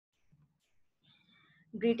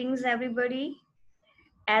Greetings, everybody.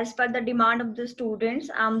 As per the demand of the students,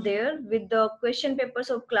 I'm there with the question papers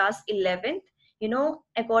of class 11th.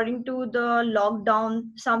 According to the lockdown,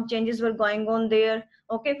 some changes were going on there.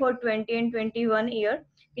 Okay, for 20 and 21 year,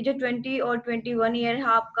 कि जो 20 और 21 year है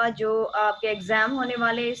आपका, जो आपके exam होने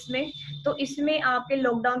वाले हैं इसमें, तो इसमें आपके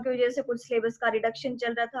लॉकडाउन की वजह से कुछ सिलेबस का रिडक्शन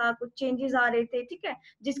चल रहा था, कुछ चेंजेस आ रहे थे, ठीक है,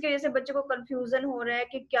 जिसकी वजह से बच्चों को कंफ्यूजन हो रहा है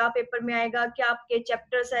कि क्या पेपर में आएगा, क्या आपके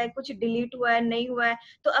चैप्टर्स है, कुछ डिलीट हुआ है, नहीं हुआ है।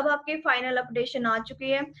 तो अब आपकी फाइनल अपडेशन आ चुकी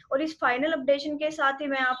है और इस फाइनल अपडेशन के साथ ही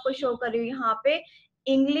मैं आपको शो कर रही हूँ यहाँ पे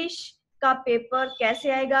इंग्लिश का पेपर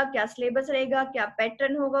कैसे आएगा, क्या सिलेबस रहेगा, क्या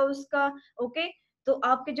पैटर्न होगा उसका। ओके, तो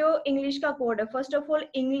आपके जो इंग्लिश का कोड है, first of all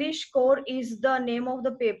English core is the name of the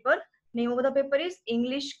paper. Name of the paper is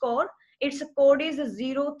English core. It's code is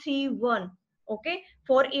 031. okay,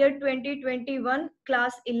 for year 2021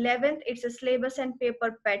 class 11th, it's a syllabus and paper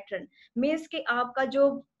pattern. Means कि आपका जो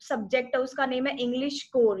subject है उसका name है English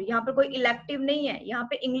core. यहाँ पर कोई elective नहीं है, यहाँ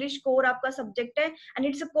पे इंग्लिश कोर आपका सब्जेक्ट है एंड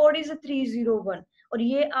इट्स कोड इज 301. और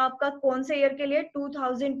ये आपका कौन से ईयर के लिए?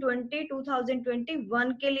 2020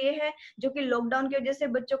 2021 के लिए है, जो कि लॉकडाउन की वजह से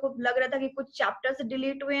बच्चों को लग रहा था कि कुछ चैप्टर्स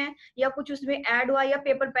डिलीट हुए हैं या कुछ उसमें ऐड हुआ या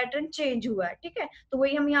पेपर पैटर्न चेंज हुआ है. ठीक है, तो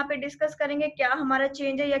वही हम यहाँ पे डिस्कस करेंगे, क्या हमारा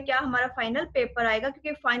चेंज है या क्या हमारा फाइनल पेपर आएगा,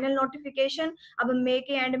 क्योंकि फाइनल नोटिफिकेशन अब मई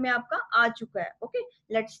के एंड में आपका आ चुका है. Okay,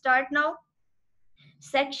 let's start now.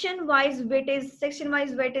 Section wise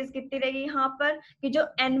weightage कितनी रहेगी यहाँ पर कि जो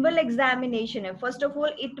एनुअल एग्जामिनेशन है, first of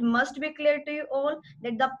all it must be clear to you all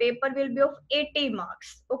that the paper will be of 80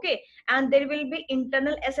 marks. Okay, and there will be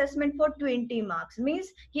internal assessment for 20 marks.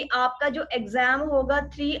 Means कि आपका जो एग्जाम होगा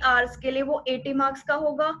 3 आवर्स के लिए वो 80 marks का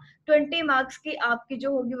होगा. 20 मार्क्स की आपकी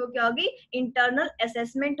जो होगी वो क्या होगी? इंटरनल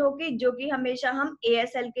असेसमेंट होगी, जो कि हमेशा हम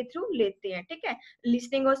ASL के थ्रू लेते हैं. ठीक है,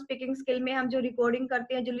 लिसनिंग और स्पीकिंग स्किल में हम जो रिकॉर्डिंग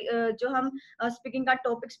करते हैं, जो हम स्पीकिंग का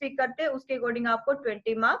टॉपिक स्पीक करते हैं, उसके अकॉर्डिंग आपको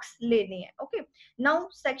 20 मार्क्स लेने हैं. Okay, now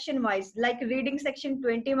section wise, like reading section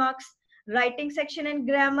 20 marks, writing section and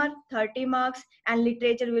grammar 30 marks, and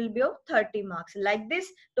literature will be of 30 marks. Like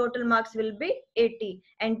this, total marks will be 80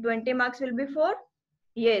 and 20 marks will be for,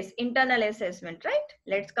 yes, internal assessment. Right,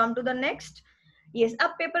 let's come to the next. Yes,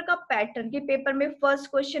 अब paper का pattern कि paper में first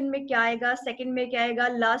question में क्या आएगा, second में क्या आएगा,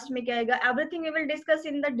 लास्ट में क्या आएगा, everything we will discuss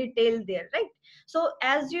in the detail there. Right, so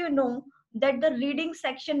as you know that the reading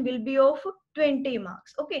section will be of 20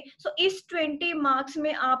 marks. okay, so इस 20 marks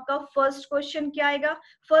में आपका फर्स्ट क्वेश्चन क्या आएगा?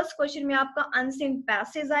 फर्स्ट क्वेश्चन में आपका अनसीन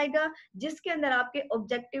पैसेज आएगा, जिसके अंदर आपके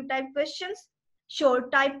objective type questions,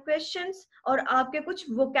 short type questions और आपके कुछ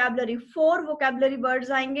वोकैबुलरी, 4 वोकैबुलरी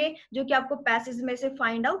वर्ड्स आएंगे जो कि आपको पैसेज में से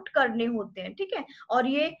फाइंड आउट करने होते हैं. ठीक है, और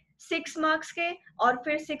ये 6 मार्क्स के और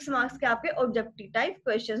फिर 6 मार्क्स के आपके ऑब्जेक्टिव टाइप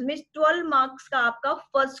क्वेश्चंस में 12 मार्क्स का आपका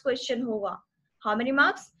फर्स्ट क्वेश्चन होगा. How many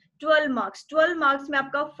marks? 12 marks. 12 marks में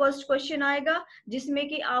आपका फर्स्ट क्वेश्चन आएगा, जिसमें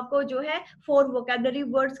कि आपको जो है 4 वोकैबुलरी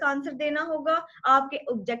वर्ड्स का आंसर देना होगा. आपके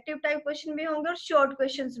ऑब्जेक्टिव टाइप क्वेश्चन भी होंगे और शॉर्ट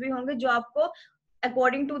क्वेश्चंस भी होंगे, जो आपको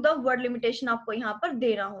according to the word limitation आपको यहाँ पर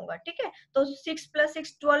देना होगा. ठीक है, तो 6 +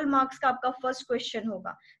 6 12 मार्क्स का आपका फर्स्ट क्वेश्चन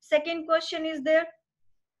होगा. Second question is there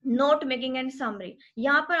note making and summary.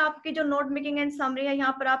 यहाँ पर आपकी जो नोट मेकिंग एंड समरी है,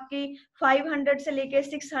 यहाँ पर आपकी 500 से लेके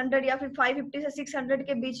 600 या फिर 550 से 600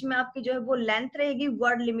 के बीच में आपकी जो है वो लेंथ रहेगी,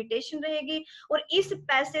 वर्ड लिमिटेशन रहेगी. और इस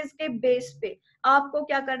पैसेज के बेस पे आपको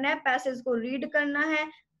क्या करना है? पैसेज को रीड करना है.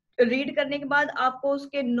 रीड करने के बाद आपको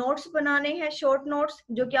उसके नोट्स बनाने हैं, शॉर्ट नोट्स,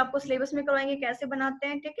 जो कि आपको सिलेबस में करवाएंगे कैसे बनाते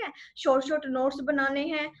हैं. ठीक है, शॉर्ट शॉर्ट नोट्स बनाने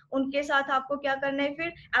हैं. उनके साथ आपको क्या करना है?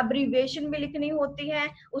 फिर एब्रीविएशन भी लिखनी होती है,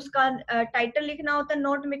 उसका टाइटल लिखना होता है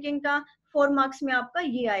नोट मेकिंग का. 4 मार्क्स में आपका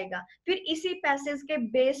ये आएगा. फिर इसी पैसेज के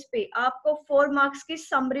बेस पे आपको 4 मार्क्स की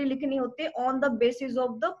समरी लिखनी होती है on the basis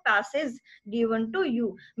of the passage given to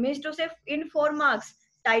you. Means to से इन 4 marks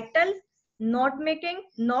title, note making,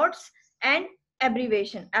 notes and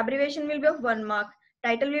abbreviation. Abbreviation will be of 1 mark,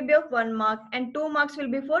 title will be of 1 mark, and 2 marks will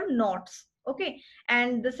be for notes. Okay,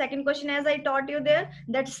 and the second question, as I taught you there,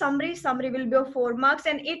 that summary will be of 4 marks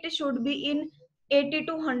and it should be in 80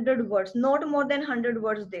 to 100 words, not more than 100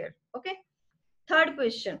 words there. Okay, third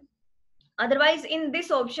question, otherwise in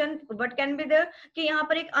this option what can be there कि यहाँ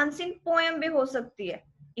पर एक unseen poem भी हो सकती है.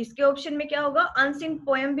 इसके option में क्या होगा? अनसीन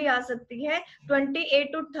पोएम भी आ सकती है 28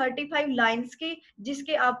 to 35 लाइंस की,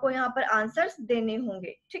 जिसके आपको यहाँ पर आंसर्स देने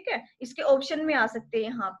होंगे. ठीक है, इसके ऑप्शन में आ सकते हैं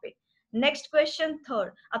यहाँ पे. Next question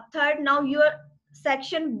third. अब third, now your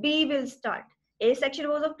section B will start. A section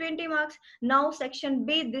was of 20 marks. Now section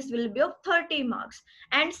B, this will be of 30 marks.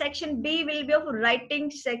 And section B will be of writing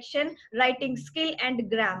section, writing skill and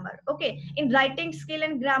grammar. Okay. In writing skill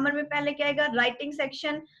and grammar में पहले क्या आएगा? Writing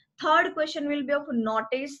section. Third question will be of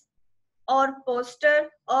notice और poster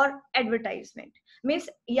और advertisement. Means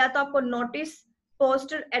या तो आपको notice,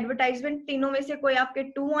 poster, advertisement, तीनों में से कोई आपके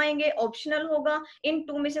 2 आएंगे, ऑप्शनल होगा। इन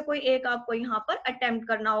 2 में से कोई एक आपको यहाँ पर अटेम्प्ट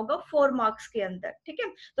करना होगा 4 मार्क्स के अंदर, ठीक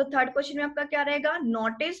है। तो थर्ड क्वेश्चन में आपका क्या रहेगा,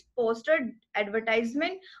 नोटिस, पोस्टर,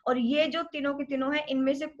 एडवर्टाइजमेंट, और ये जो तीनों की तीनों है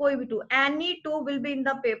इनमें से कोई भी 2, any 2 will be in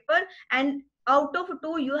the paper and out of 2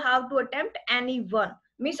 you have to attempt any one,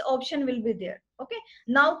 means option will be there. Okay,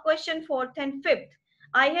 now question 4th and 5th,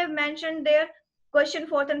 I have mentioned there question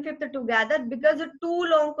 4th and 5th together because the 2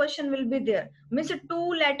 long question will be there, means 2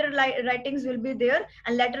 letter writings will be there.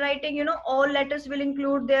 And letter writing, you know, all letters will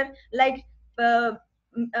include there, like uh,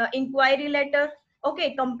 inquiry letter,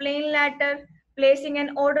 okay, complaint letter, placing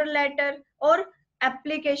an order letter, or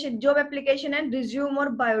application, job application and resume और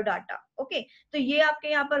biodata. Okay, तो ये आपके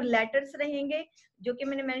यहाँ पर letters रहेंगे जो कि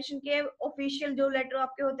मैंने मेंशन किया है। ऑफिशियल जो लेटर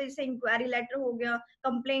आपके होते हैं, जैसे इंक्वायरी लेटर हो गया,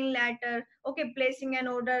 complain letter, okay, placing an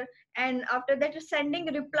order, and after that sending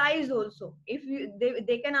replies also. If you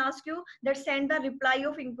they can ask you that send the reply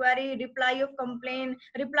of inquiry, reply of complaint,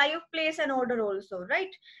 reply of place an order also,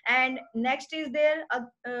 right? And next is there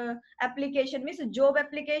application, means job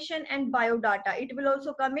application and biodata, it will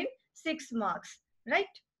also come in 6 marks,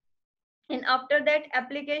 right? And after that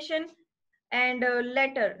application and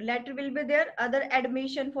letter will be there, other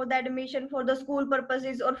admission, for the admission for the school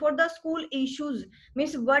purposes or for the school issues,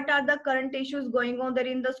 means what are the current issues going on there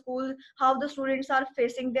in the school, how the students are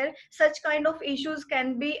facing there, such kind of issues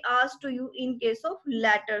can be asked to you in case of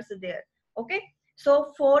letters there. Okay,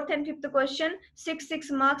 so 4th and 5th question,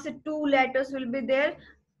 6 marks, 2 letters will be there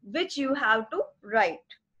which you have to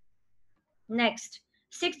write. Next,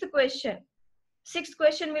 6th question, 6th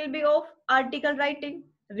question will be of article writing,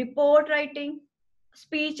 report writing,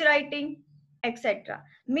 speech writing etcetera.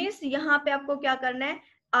 Means यहाँ पे आपको क्या करना है,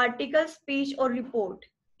 article, speech और report,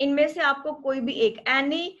 इनमें से आपको कोई भी एक,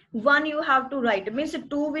 any one you have to right, means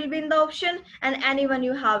 2 will be in the option and any one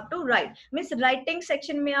you have to right. Means writing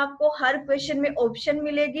section में आपको हर क्वेश्चन में ऑप्शन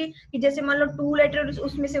मिलेगी कि जैसे मान लो 2 लेटर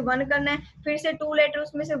उसमें से 1 करना है, फिर से 2 लेटर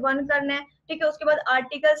उसमें से 1 करना है, ठीक है। उसके बाद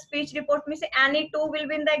आर्टिकल, स्पीच, रिपोर्ट में से any 2 will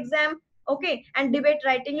be in the exam, okay, and debate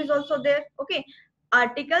writing is also there, okay,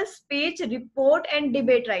 article, speech, report and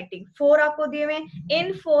debate writing, 4 आपको दिए हुए।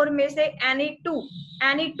 इन 4 में से any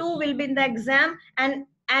two will be in the exam and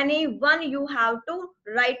any one you have to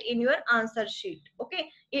right in your answer sheet,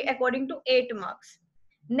 okay, according to 8 marks.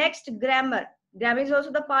 Next, grammar is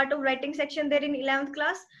also the part of writing section there in 11th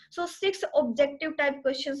class. So 6 objective type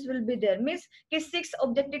questions will be there, means कि 6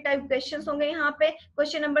 objective type questions होंगे यहाँ पे,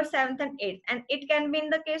 question number 7th and 8th, and it can be in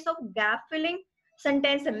the case of gap filling,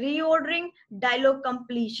 sentence reordering, dialogue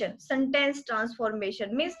completion, sentence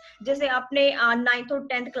transformation, means जैसे आपने 9th और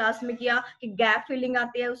 10th class में किया कि गैप फिलिंग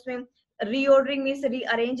आती है, उसमें रीऑर्डरिंग मीन्स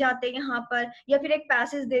रीअरेंज आते हैं यहाँ पर, या फिर एक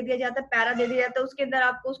पैसेज दे दिया जाता है, पैरा दे दिया जाता है, उसके अंदर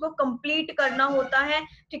आपको उसको कंप्लीट करना होता है,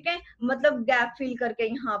 ठीक है, मतलब गैप फिल करके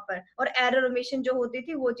यहाँ पर, और एरर ओमिशन जो होती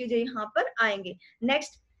थी वो चीजें यहाँ पर आएंगे।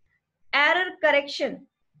 Next, error correction,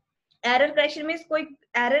 error correction means कोई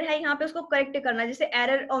एरर है यहाँ पे उसको करेक्ट करना, जैसे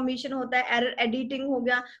एरर ओमिशन होता है, एरर एडिटिंग हो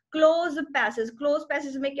गया। क्लोज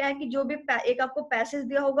पैसेज में क्या है कि जो भी एक आपको पैसेज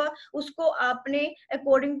दिया होगा उसको आपने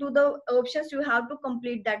according to the options you have to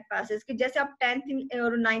complete that passage, कि जैसे आप 10th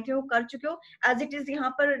और 9th में कर चुके हो, एज इट इज यहाँ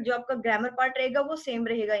पर जो आपका ग्रामर पार्ट रहेगा वो सेम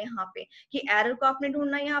रहेगा यहाँ पे, कि एरर को आपने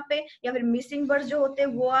ढूंढना यहाँ पे, या फिर मिसिंग वर्ड जो होते हैं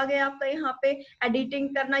वो आ गए आपका यहाँ पे, एडिटिंग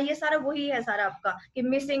करना, ये सारा वही है सारा आपका, कि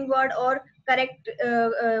मिसिंग वर्ड और करेक्ट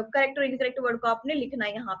और इनकरेक्ट वर्ड को आपने लिखना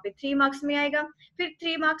है यहाँ पे, 3 मार्क्स में आएगा। फिर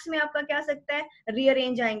 3 मार्क्स में आपका क्या सकता है,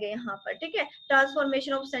 रीअरेंज आएंगे यहाँ पर, ठीक है,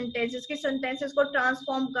 ट्रांसफॉर्मेशन ऑफ सेंटेंसेस, की सेंटेंसेस को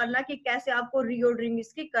ट्रांसफॉर्म करना, कि कैसे आपको रीऑर्डरिंग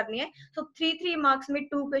इसकी करनी है। सो 3 मार्क्स में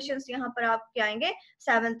 2 क्वेश्चंस यहाँ पर आपके आएंगे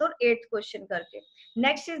 7th और 8th क्वेश्चन करके।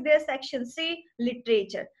 Next is there section C,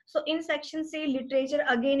 literature. So in section C literature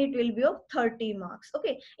again it will be of 30 marks,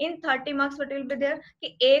 okay. In 30 marks what will be there,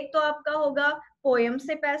 कि एक तो आपका होगा पोएम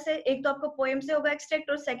से पैसे, एक तो आपको पोएम से होगा एक्सट्रैक्ट,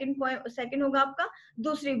 और सेकंड होगा आपका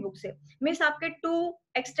दूसरी बुक से, मीन्स आपके 2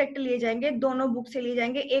 एक्सट्रैक्ट लिए जाएंगे, दोनों बुक से लिए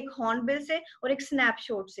जाएंगे, एक हॉर्नबिल से और एक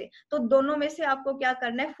स्नैपशॉट से। तो दोनों में से आपको क्या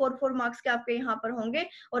करना है, 4 मार्क्स के आपके यहाँ पर होंगे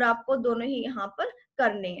और आपको दोनों ही यहाँ पर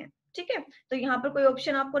करने हैं, ठीक है। तो यहाँ पर कोई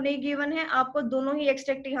ऑप्शन आपको नहीं गिवन है, आपको दोनों ही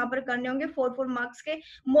एक्सट्रैक्ट यहाँ पर करने होंगे 4 मार्क्स के।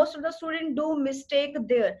 Most of the student do mistake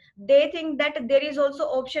there, they think that there is also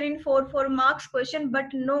option in 4 marks question,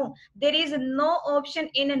 but no, there is no option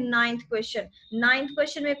in 9th question. 9th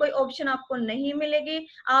question में कोई ऑप्शन आपको नहीं मिलेगी,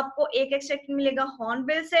 आपको एक एक्सट्रैक्ट मिलेगा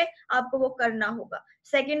hornbill से, आपको वो करना होगा।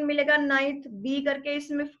 सेकंड मिलेगा 9th बी करके,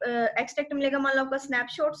 इसमें एक्सट्रैक्ट मिलेगा मान लो आपका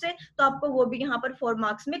स्नैपशॉट से, तो आपको वो भी यहाँ पर 4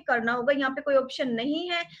 मार्क्स में करना होगा। यहाँ पे कोई ऑप्शन नहीं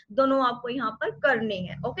है, दोनों आपको यहाँ पर करने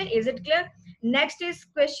हैं, okay, is it clear. Next is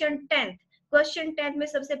question 10th। Question 10 में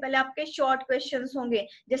सबसे पहले आपके शॉर्ट क्वेश्चंस होंगे,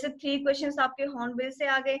 जैसे 3 क्वेश्चंस आपके हॉर्नबिल से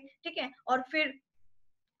आ गए, ठीक है, और फिर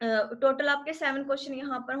टोटल आपके 7 क्वेश्चन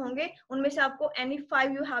यहाँ पर होंगे, उनमें से आपको any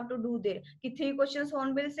 5 you have to do their, कि 3 क्वेश्चंस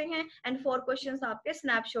हॉर्नबिल से हैं एंड 4 क्वेश्चंस आपके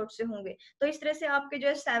स्नैपशॉट से होंगे। तो इस तरह से आपके जो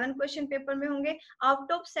है 7 क्वेश्चन पेपर में होंगे।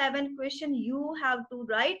 Out of 7 question you have to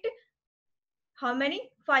right how many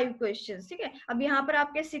 5 questions, ठीक है। अब यहाँ पर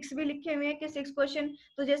आपके 6 भी लिखे हुए हैं कि 6 क्वेश्चन,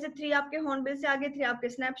 तो जैसे 3 आपके हॉर्नबिल से आगे, 3 आपके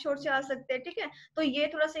स्नैपशॉट से आ सकते हैं, ठीक है। तो ये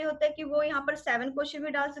थोड़ा सा होता है कि वो यहाँ पर 7 क्वेश्चन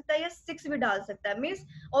भी डाल सकता है या 6 भी डाल सकता है, मीन्स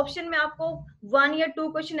ऑप्शन में आपको 1 या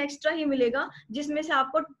 2 क्वेश्चन एक्स्ट्रा ही मिलेगा, जिसमें से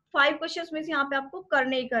आपको 5 क्वेश्चन में से यहाँ पे आपको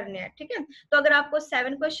करने ही करने हैं, ठीक है। तो अगर आपको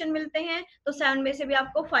 7 क्वेश्चन मिलते हैं तो 7 में से भी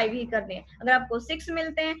आपको 5 ही करने हैं, अगर आपको 6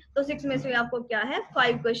 मिलते हैं तो 6 में से भी आपको क्या है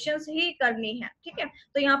 5 क्वेश्चन ही करनी है, ठीक है।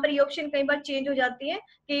 तो यहाँ पर ये ऑप्शन कई बार चेंज हो जाती है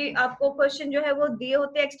कि आपको क्वेश्चन जो है वो दिए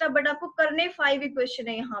होते हैं एक्स्ट्रा, बट आपको करने 5 ही क्वेश्चन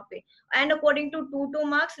है यहाँ पे, and according to 2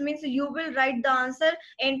 marks means you will write the answer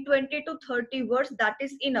in 20 to 30 words, that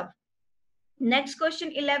is enough. Next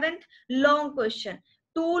question 11th, long question.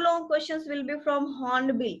 2 long questions will be from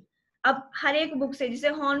Hornbill. अब हर एक बुक से, जैसे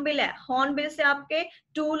hornbill है, हॉर्नबिल से आपके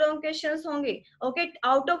 2 लॉन्ग क्वेश्चंस होंगे, okay.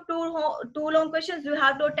 Out of 2 long questions you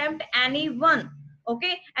have to attempt any one,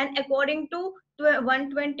 okay, and according to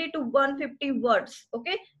 120 to 150 words,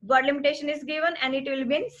 okay. Word limitation is given and it will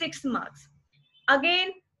be in 6 marks.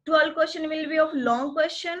 Again 12 question will be of long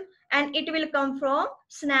question and it will come from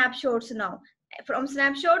snapshots. Now from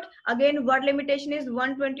snapshot again word limitation is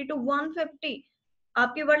 120 to 150.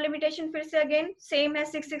 आपकी word limitation फिर से again same है,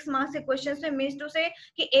 6 marks के question में, means to से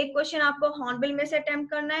कि एक question आपको हॉर्नबिल में से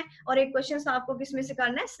अटेम्प्ट करना है और एक क्वेश्चन आपको किस में से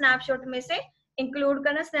करना है, स्नैपशॉट में से इंक्लूड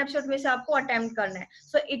करना, स्नैपशॉट में से आपको अटेम्प्ट करना है।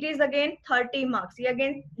 So it is again 30 marks, ये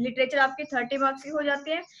अगेन लिटरेचर आपकी 30 मार्क्स की हो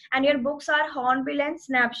जाती है। And your books are hornbill and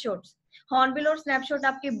snapshots, hornbill और स्नैपशॉट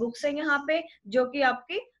आपकी बुक्स है यहाँ पे, जो कि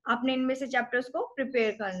आपने इनमें से चैप्टर्स को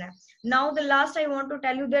प्रिपेयर करना है। Now the last I want to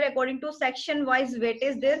tell you there according to section wise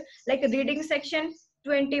weightage there, like reading section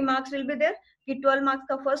 20 marks will be there, कि 12 मार्क्स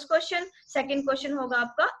का फर्स्ट क्वेश्चन, सेकंड क्वेश्चन होगा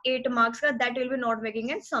आपका 8 मार्क्स का, that will be note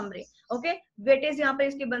making and summary, okay. Weightage यहाँ पे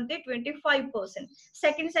इसकी बनती है 25%।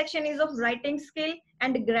 Second section is of writing skill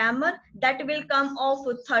and grammar, that will come of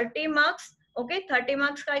 30 marks, okay. 30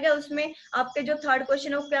 marks का आएगा, उसमें आपके जो थर्ड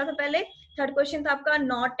क्वेश्चन है वो क्या था, पहले थर्ड क्वेश्चन था आपका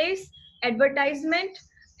notice advertisement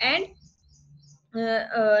and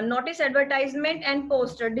notice advertisement and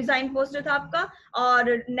poster, design poster था आपका, और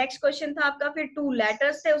नेक्स्ट क्वेश्चन था आपका फिर 2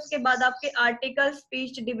 लेटर्स थे, उसके बाद आपके आर्टिकल,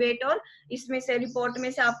 स्पीच, डिबेट और इसमें से रिपोर्ट में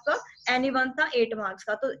से आपका एनी वन था 8 मार्क्स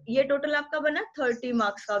का। तो ये टोटल आपका बना 30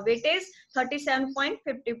 मार्क्स का, weightage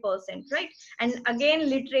 37.50%, right. And again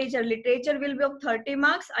literature, literature will be of 30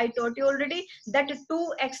 marks, I told you already that 2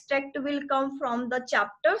 extract will come from the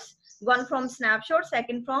chapters, one from snapshot,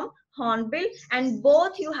 second from hornbill, and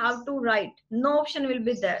both you have to write, no option will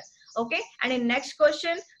be there, okay. And in next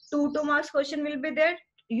question 2 marks question will be there,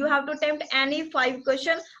 you have to attempt any 5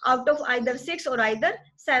 question out of either 6 or either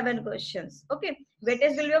 7 questions, okay.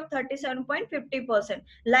 Weightage will be of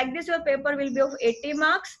 37.50%. Like this your paper will be of 80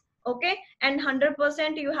 marks, okay, and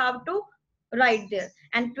 100% you have to write there,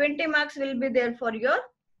 and 20 marks will be there for your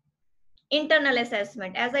internal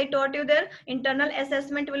assessment. As I taught you there, internal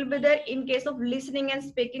assessment will be there in case of listening and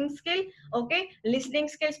speaking skill, okay. Listening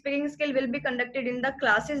skill, speaking skill will be conducted in the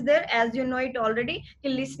classes there, as you know it already,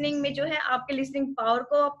 कि listening में जो है आपके listening power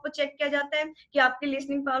को आपको check किया जाता है कि आपकी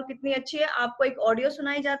listening power कितनी अच्छी है, आपको एक ऑडियो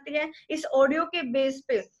सुनाई जाती है, इस ऑडियो के बेस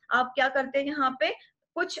पे आप क्या करते हैं, यहाँ पे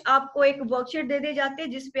कुछ आपको एक वर्कशीट दे दी जाती है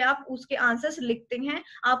जिसपे आप उसके आंसर्स लिखते हैं,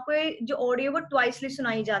 आपको जो ऑडियो वो ट्वाइसली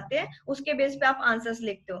सुनाई जाते हैं, उसके बेस पे आप आंसर्स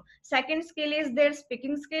लिखते हो। Second skill is there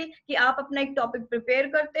speaking skill, कि आप अपना एक टॉपिक प्रिपेयर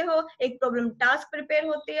करते हो, एक प्रॉब्लम टास्क प्रिपेयर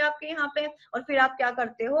होती है आपके यहाँ पे, और फिर आप क्या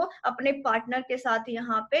करते हो, अपने पार्टनर के साथ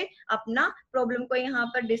यहाँ पे अपना प्रॉब्लम को यहाँ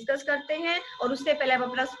पर डिस्कस करते हैं, और उससे पहले आप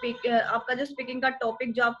अपना आपका जो स्पीकिंग का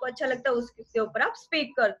टॉपिक जो आपको अच्छा लगता है उसके ऊपर आप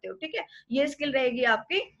स्पीक करते हो, ठीक है। ये स्किल रहेगी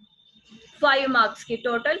आपकी 5 मार्क्स की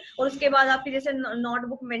टोटल। और उसके बाद आपकी जैसे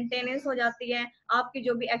नोटबुक मेंटेनेंस हो जाती है, आपकी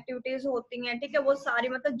जो भी एक्टिविटीज होती हैं, ठीक है, वो सारी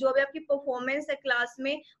मतलब जो भी आपकी परफॉर्मेंस है क्लास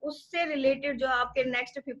में उससे रिलेटेड जो आपके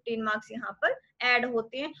नेक्स्ट 15 मार्क्स यहाँ पर ऐड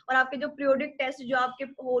होते हैं, और आपके जो पीरियोडिक टेस्ट जो आपके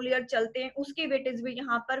होल ईयर चलते हैं उसकी वेटेज भी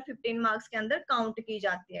यहाँ पर 15 मार्क्स के अंदर काउंट की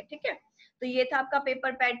जाती है, ठीक है। तो ये था आपका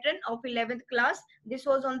paper pattern of 11th class. This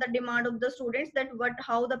was on the demand of the students that what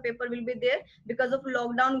how the paper will be there because of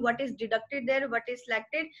lockdown, what is deducted there, what is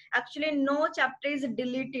selected. Actually no chapter is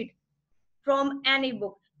deleted from any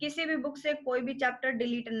book, किसी भी book से कोई भी chapter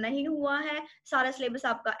delete नहीं हुआ है, सारा syllabus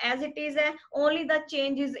आपका एज इट इज है, only the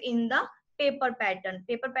change is in the paper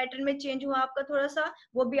pattern में चेंज हुआ आपका थोड़ा सा,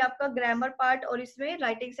 वो भी आपका ग्रामर पार्ट और इसमें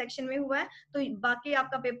राइटिंग सेक्शन में हुआ है, तो बाकी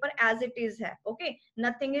आपका पेपर एज इट इज है. Okay,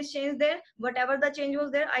 nothing is change their, what ever the change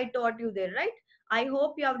was there I taught you there, right. I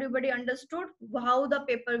hope you everybody understood how the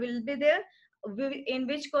paper will be there, in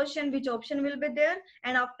which question which option will be there,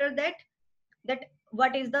 and after that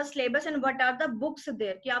what is the syllabus and what are the books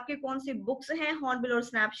there, कि आपकी कौन सी books हैं, hornbill और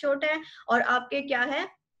snapshot है, और आपके क्या है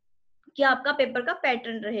कि आपका पेपर का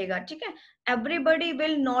पैटर्न रहेगा. ठीक है, everybody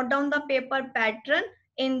will note down the paper pattern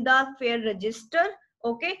in the fair register.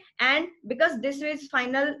 Okay, and because this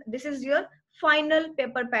is your final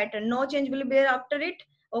paper pattern, no change will be there after it.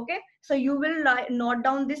 Okay, so you will note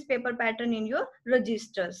down this paper pattern in your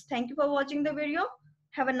registers. Thank you for watching the video.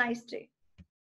 Have a nice day.